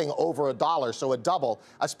see this thing over $1, so a double,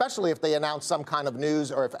 especially if they announce some kind of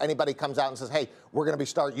news or if anybody comes out and says, hey, we're going to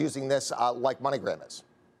start using this like MoneyGram is.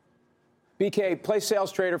 BK, play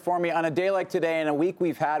sales trader for me. On a day like today and a week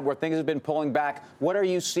we've had where things have been pulling back, what are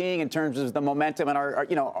you seeing in terms of the momentum? And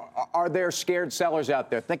are there scared sellers out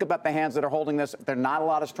there? Think about the hands that are holding this. There are not a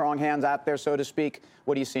lot of strong hands out there, so to speak.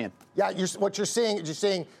 What are you seeing? Yeah, what you're seeing is you're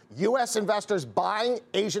seeing U.S. investors buying,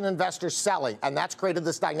 Asian investors selling, and that's created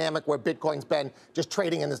this dynamic where Bitcoin's been just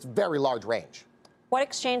trading in this very large range. What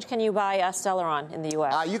exchange can you buy Stellar on in the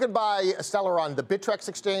U.S.? You can buy Stellar on the Bittrex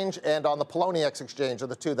exchange and on the Poloniex exchange are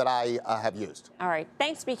the two that I have used. All right.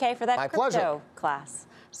 Thanks, BK, for that My crypto pleasure. class.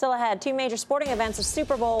 Still ahead, two major sporting events, the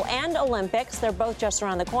Super Bowl and Olympics. They're both just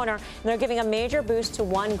around the corner, and they're giving a major boost to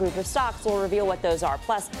one group of stocks. We'll reveal what those are.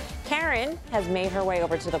 Plus, Karen has made her way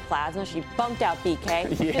over to the plaza. She bumped out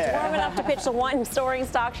BK. She's warm enough to pitch the one soaring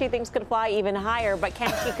stock she thinks could fly even higher, but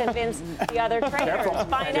can she convince the other traders?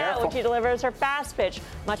 Find out when she delivers her fast pitch.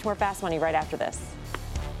 Much more Fast Money right after this.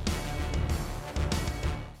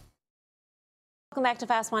 Welcome back to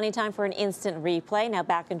Fast Money. Time for an instant replay. Now,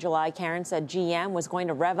 back in July, Karen said GM was going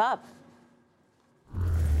to rev up.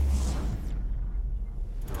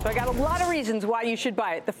 So I got a lot of reasons why you should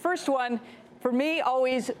buy it. The first one, for me,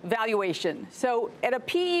 always valuation. So at a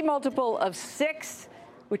PE multiple of 6,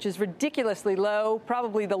 which is ridiculously low,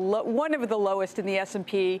 probably one of the lowest in the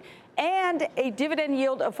S&P, and a dividend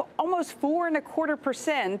yield of almost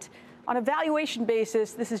 4.25%, on a valuation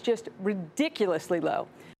basis, this is just ridiculously low.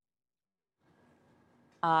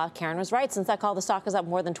 Karen was right. Since that call, the stock is up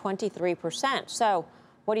more than 23%. So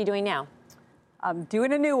what are you doing now? I'm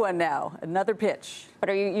doing a new one now, another pitch. But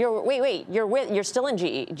are you're still in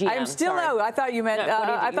GM? I'm still I thought you meant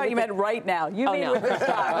meant right now. You mean no. with the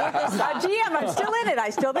stock? GM, I'm still in it. I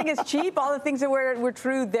still think it's cheap. All the things that were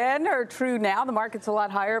true then are true now. The market's a lot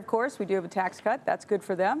higher, of course. We do have a tax cut. That's good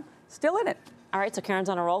for them. Still in it. All right, so Karen's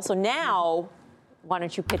on a roll. So now, why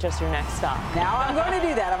don't you pitch us your next stock? Now I'm going to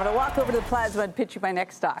do that. I'm going to walk over to the plasma and pitch you my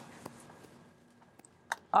next stock.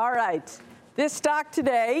 All right. This stock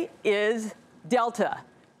today is Delta.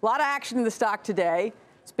 A lot of action in the stock today.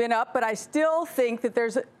 It's been up, but I still think that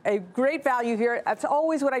there's a great value here. That's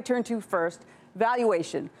always what I turn to first,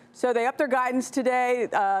 valuation. So they upped their guidance today.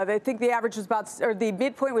 They think the average was the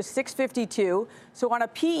midpoint was 652. So on a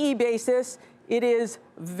PE basis, it is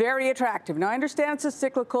very attractive. Now, I understand it's a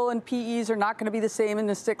cyclical, and PEs are not going to be the same in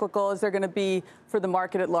the cyclical as they're going to be for the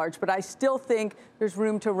market at large, but I still think there's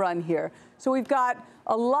room to run here. So we've got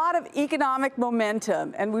a lot of economic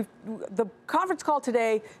momentum, and the conference call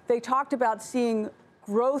today, they talked about seeing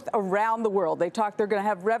growth around the world. They're going to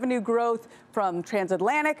have revenue growth from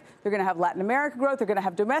transatlantic, they're going to have Latin America growth, they're going to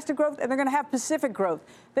have domestic growth, and they're going to have Pacific growth.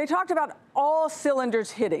 They talked about all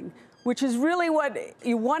cylinders hitting, which is really what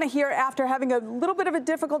you want to hear after having a little bit of a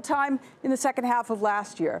difficult time in the second half of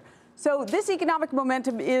last year. So this economic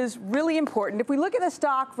momentum is really important. If we look at the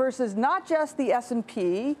stock versus not just the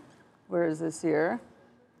S&P, where is this here?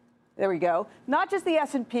 There we go. Not just the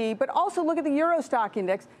S&P, but also look at the Euro stock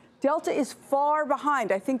index. Delta is far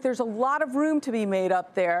behind. I think there's a lot of room to be made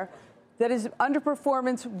up there that is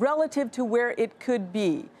underperformance relative to where it could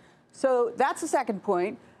be. So that's the second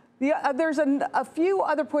point. There's a few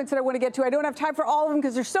other points that I want to get to. I don't have time for all of them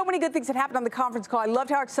because there's so many good things that happened on the conference call. I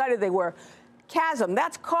loved how excited they were. CASM,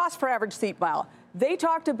 that's cost per average seat mile. They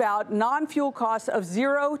talked about non-fuel costs of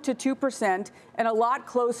 0 to 2% and a lot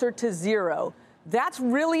closer to 0. That's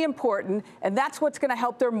really important, and that's what's going to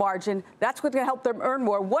help their margin. That's what's going to help them earn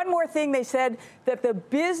more. One more thing, they said that the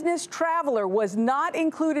business traveler was not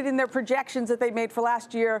included in their projections that they made for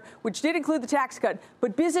last year, which did include the tax cut.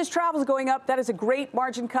 But business travel is going up. That is a great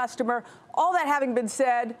margin customer. All that having been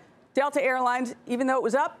said, Delta Airlines, even though it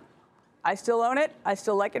was up, I still own it. I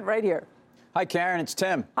still like it right here. Hi, Karen. It's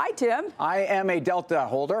Tim. Hi, Tim. I am a Delta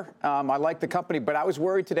holder. I like the company, but I was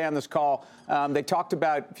worried today on this call. They talked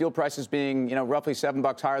about fuel prices being, roughly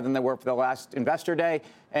 $7 higher than they were for the last investor day,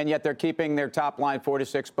 and yet they're keeping their top line $4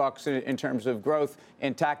 to $6 in terms of growth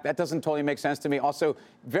intact. That doesn't totally make sense to me. Also,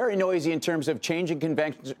 very noisy in terms of changing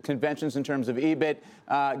conventions in terms of EBIT,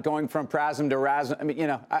 going from PRASM to RASM. I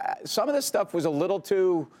mean, some of this stuff was a little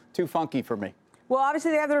too funky for me. Well,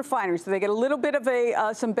 obviously, they have the refinery, so they get a little bit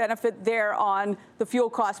of some benefit there on the fuel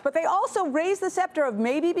costs. But they also raised the scepter of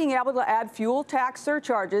maybe being able to add fuel tax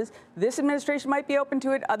surcharges. This administration might be open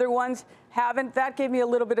to it. Other ones haven't. That gave me a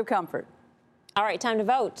little bit of comfort. All right, time to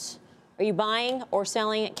vote. Are you buying or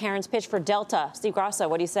selling Karen's pitch for Delta? Steve Grasso,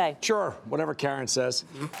 what do you say? Sure, whatever Karen says.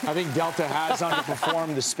 I think Delta has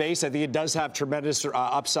underperformed the space. I think it does have tremendous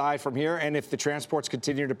upside from here. And if the transports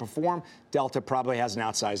continue to perform, Delta probably has an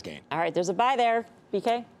outsized gain. All right, there's a buy there.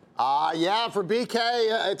 BK? Yeah, for BK,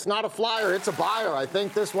 it's not a flyer, it's a buyer. I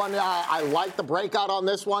think this one, I like the breakout on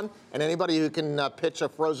this one. And anybody who can pitch a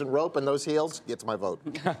frozen rope in those heels gets my vote.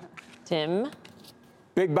 Tim?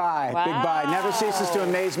 Big buy, wow. Big buy. Never ceases to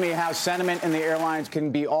amaze me how sentiment in the airlines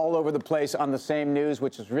can be all over the place on the same news,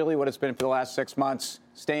 which is really what it's been for the last 6 months.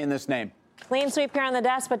 Stay in this name. Clean sweep here on the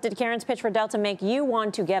desk, but did Karen's pitch for Delta make you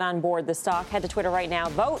want to get on board the stock? Head to Twitter right now.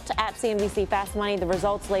 Vote at CNBC Fast Money. The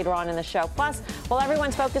results later on in the show. Plus, while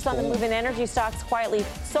everyone's focused on the move in energy stocks, quietly,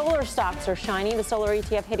 solar stocks are shining. The solar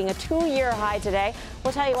ETF hitting a 2-year high today.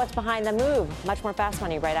 We'll tell you what's behind the move. Much more Fast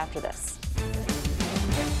Money right after this.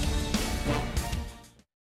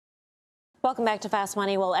 Welcome back to Fast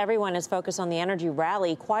Money. While everyone is focused on the energy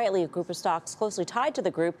rally, quietly a group of stocks closely tied to the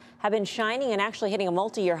group have been shining and actually hitting a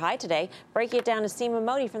multi-year high today. Breaking it down to Seema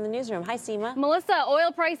Modi from the newsroom. Hi, Seema. Melissa,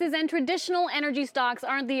 oil prices and traditional energy stocks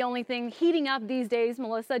aren't the only thing heating up these days,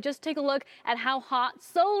 Melissa. Just take a look at how hot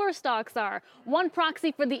solar stocks are. One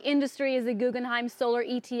proxy for the industry is the Guggenheim Solar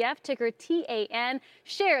ETF, ticker TAN.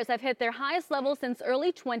 Shares have hit their highest level since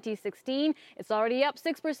early 2016. It's already up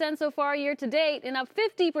 6% so far year to date and up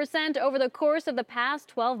 50% over the course of the past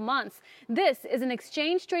 12 months. This is an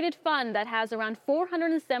exchange-traded fund that has around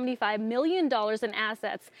 $475 million in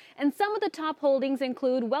assets, and some of the top holdings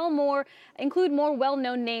include more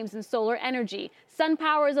well-known names in solar energy.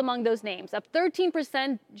 SunPower is among those names, up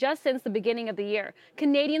 13% just since the beginning of the year.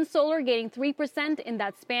 Canadian Solar gaining 3% in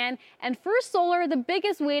that span. And First Solar, the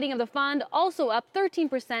biggest weighting of the fund, also up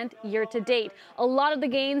 13% year to date. A lot of the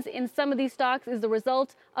gains in some of these stocks is the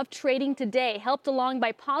result of trading today, helped along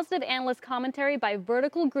by positive analyst commentary by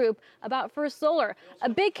Vertical Group about First Solar. A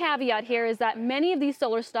big caveat here is that many of these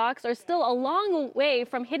solar stocks are still a long way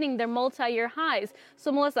from hitting their multi-year highs.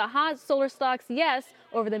 So Melissa, hot solar stocks, yes,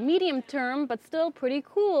 over the medium term, but still pretty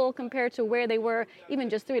cool compared to where they were even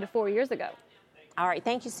just 3 to 4 years ago. All right.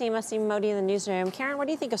 Thank you, Seema. Seema Modi in the newsroom. Karen, what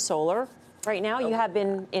do you think of solar? Right now, you have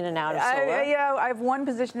been in and out of solar. I have one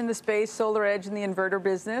position in the space, Solar Edge in the inverter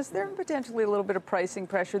business. There's potentially a little bit of pricing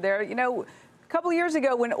pressure there. You know, a couple years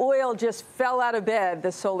ago when oil just fell out of bed,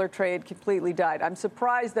 the solar trade completely died. I'm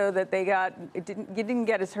surprised, though, that you didn't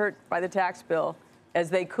get as hurt by the tax bill as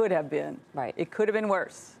they could have been. Right. It could have been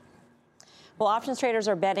worse. Well, options traders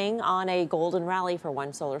are betting on a golden rally for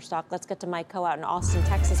one solar stock. Let's get to Mike Coe out in Austin,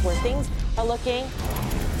 Texas, where things are looking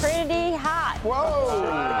pretty hot.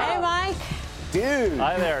 Whoa! Hey, Mike. Dude.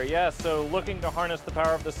 Hi there. Yeah, so looking to harness the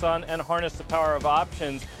power of the sun and harness the power of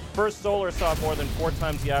options. First Solar saw more than 4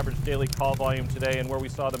 times the average daily call volume today, and where we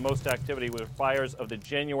saw the most activity was buyers of the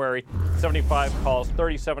January 75 calls.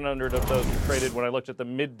 3,700 of those were traded when I looked at the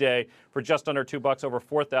midday for just under $2, over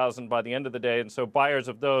 4,000 by the end of the day. And so buyers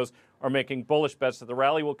of those are making bullish bets that the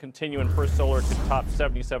rally will continue and First Solar could top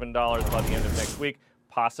 $77 by the end of next week.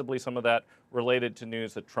 Possibly some of that related to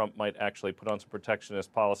news that Trump might actually put on some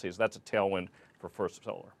protectionist policies. That's a tailwind for First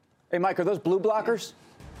Solar. Hey, Mike, are those blue blockers?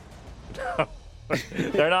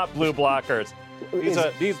 They're not blue blockers.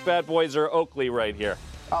 These bad boys are Oakley right here.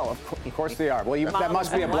 Oh, of course they are. Well, that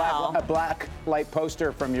must be a black light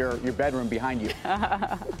poster from your bedroom behind you.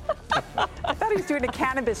 I thought he was doing a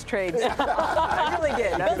cannabis trade. I really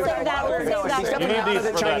did. He's coming out of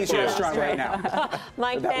the Chinese restaurant right now.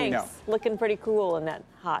 Mike, thanks. Looking pretty cool in that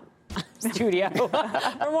hot studio.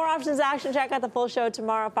 For more options action, check out the full show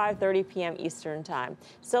tomorrow, 5:30 p.m. Eastern Time.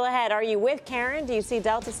 Still ahead, are you with Karen? Do you see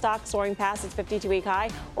Delta stock soaring past its 52-week high,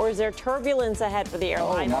 or is there turbulence ahead for the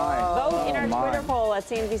airline? Vote in our Twitter poll at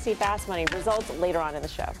CNBC Fast Money. Results later on in the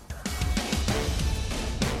show.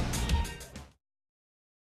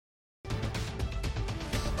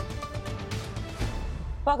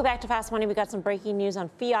 Welcome back to Fast Money. We got some breaking news on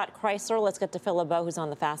Fiat Chrysler. Let's get to Phil LeBeau, who's on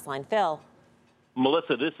the Fast Line. Phil.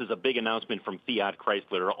 Melissa, this is a big announcement from Fiat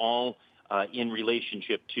Chrysler, all in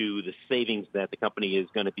relationship to the savings that the company is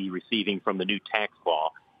going to be receiving from the new tax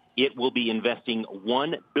law. It will be investing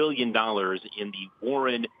 $1 billion in the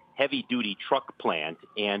Warren heavy-duty truck plant,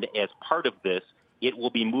 and as part of this, it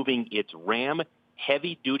will be moving its Ram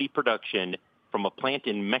heavy-duty production from a plant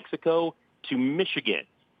in Mexico to Michigan.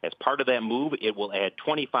 As part of that move, it will add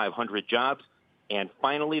 2,500 jobs, and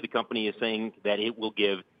finally, the company is saying that it will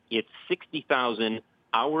give its 60,000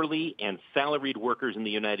 hourly and salaried workers in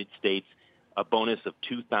the United States a bonus of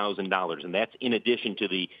 $2,000. And that's in addition to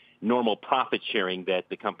the normal profit sharing that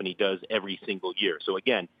the company does every single year. So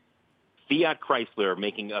again, Fiat Chrysler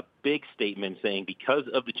making a big statement saying because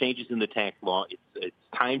of the changes in the tax law, it's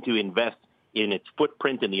time to invest in its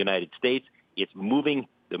footprint in the United States. It's moving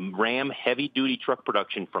the Ram heavy-duty truck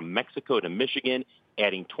production from Mexico to Michigan,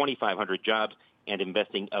 adding 2,500 jobs, and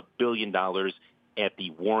investing $1 billion at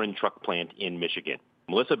the Warren truck plant in Michigan.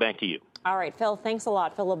 Melissa, back to you. All right, Phil, thanks a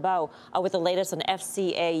lot. Phil LeBeau with the latest on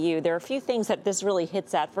FCAU. There are a few things that this really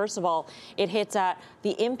hits at. First of all, it hits at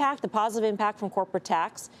the impact, the positive impact from corporate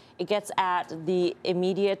tax. It gets at the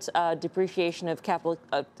immediate depreciation of capital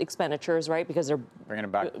expenditures, right? Because they're bringing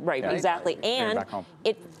it back. Right, exactly. And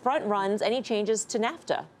it front runs any changes to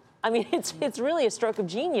NAFTA. I mean, it's really a stroke of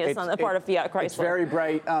genius on the part of Fiat Chrysler. It's very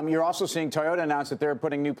bright. You're also seeing Toyota announce that they're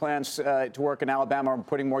putting new plants to work in Alabama and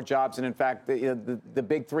putting more jobs. And in fact, the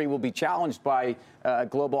big three will be challenged by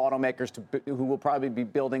global automakers who will probably be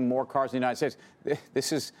building more cars in the United States.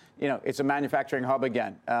 This is, it's a manufacturing hub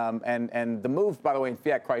again. And the move, by the way, in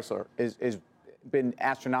Fiat Chrysler is been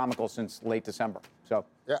astronomical since late December. So.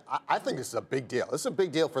 Yeah, I think this is a big deal. This is a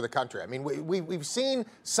big deal for the country. I mean, we've seen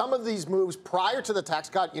some of these moves prior to the tax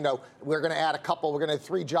cut. We're going to add we're going to have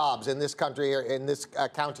 3 jobs in this country or in this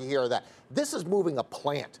county here or that. This is moving a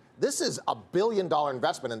plant. This is a $1 billion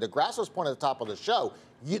investment. And to Grasso's point at the top of the show,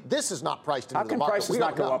 this is not priced into the market. How can prices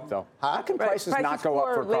not go up, though? How can prices not go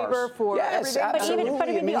up for labor, cars? For yes, everything. But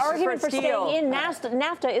even the argument for staying in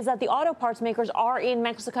NAFTA is that the auto parts makers are in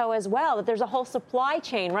Mexico as well, that there's a whole supply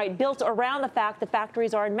chain, right, built around the fact that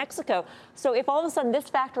factories are in Mexico. So if all of a sudden this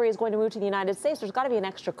factory is going to move to the United States, there's got to be an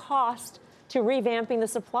extra cost to revamping the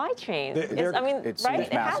supply chain. It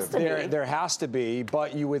has to be. There has to be,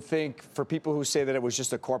 but you would think for people who say that it was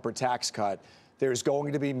just a corporate tax cut, there's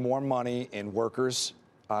going to be more money in workers'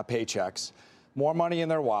 paychecks, more money in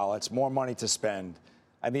their wallets, more money to spend.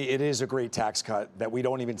 I mean, it is a great tax cut that we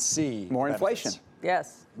don't even see. More benefits. inflation.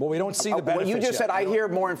 Yes. Well, we don't see the benefits What you just yet. said, I hear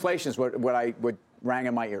more inflation is what rang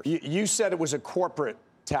in my ears. You said it was a corporate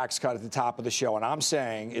tax cut at the top of the show, and I'm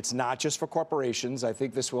saying it's not just for corporations. I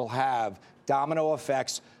think this will have domino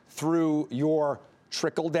effects through your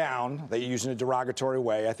trickle down that you use in a derogatory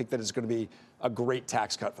way. I think that it's going to be a great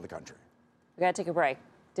tax cut for the country. We got to take a break.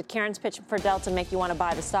 Did Karen's pitch for Delta make you want to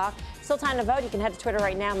buy the stock? Still time to vote. You can head to Twitter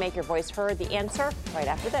right now. Make your voice heard. The answer right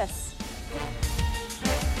after this.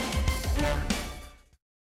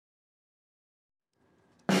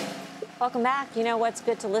 Welcome back. You know what's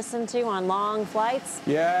good to listen to on long flights?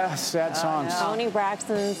 Yeah, sad songs. Tony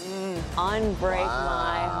Braxton's Unbreak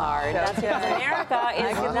My Heart. That's because America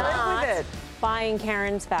is not buying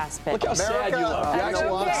Karen's fast pitch. Look how sad you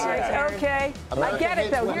look. That's okay. I get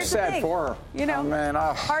it, though. Here's the thing. For her. You know,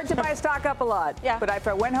 hard to buy stock up a lot. Yeah. But if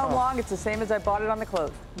I went home long, it's the same as I bought it on the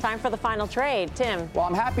close. Time for the final trade. Tim. Well,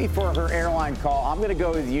 I'm happy for her airline call. I'm going to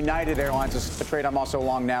go with United Airlines. This is a trade I'm also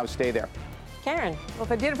long now. Stay there. Karen. Well,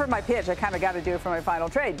 if I did it for my pitch, I kind of got to do it for my final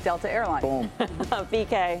trade. Delta Airlines. Boom.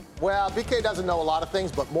 BK. Well, BK doesn't know a lot of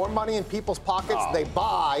things, but more money in people's pockets, they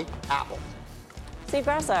buy Apple. Steve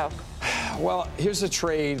Grasso. Well, here's a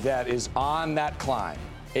trade that is on that climb.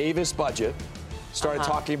 Avis Budget started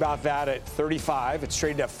talking about that at 35. It's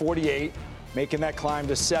traded at 48, making that climb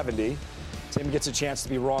to 70. Tim gets a chance to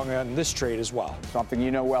be wrong on this trade as well. Something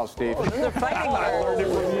you know well, Steve. They're fighting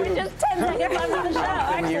We're just 10 seconds left on the show.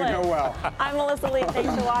 Excellent. You know well. I'm Melissa Lee.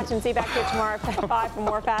 Thanks for watching. See you back here tomorrow at 5 for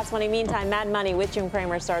more Fast Money. Meantime, Mad Money with Jim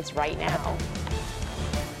Cramer starts right now.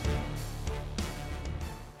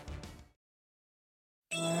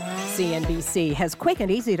 CNBC has quick and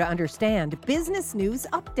easy to understand business news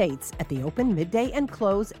updates at the open, midday, and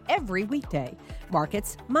close every weekday.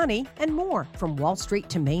 Markets, money, and more from Wall Street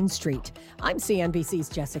to Main Street. I'm CNBC's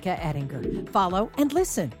Jessica Ettinger. Follow and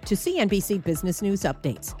listen to CNBC Business News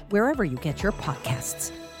Updates wherever you get your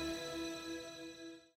podcasts.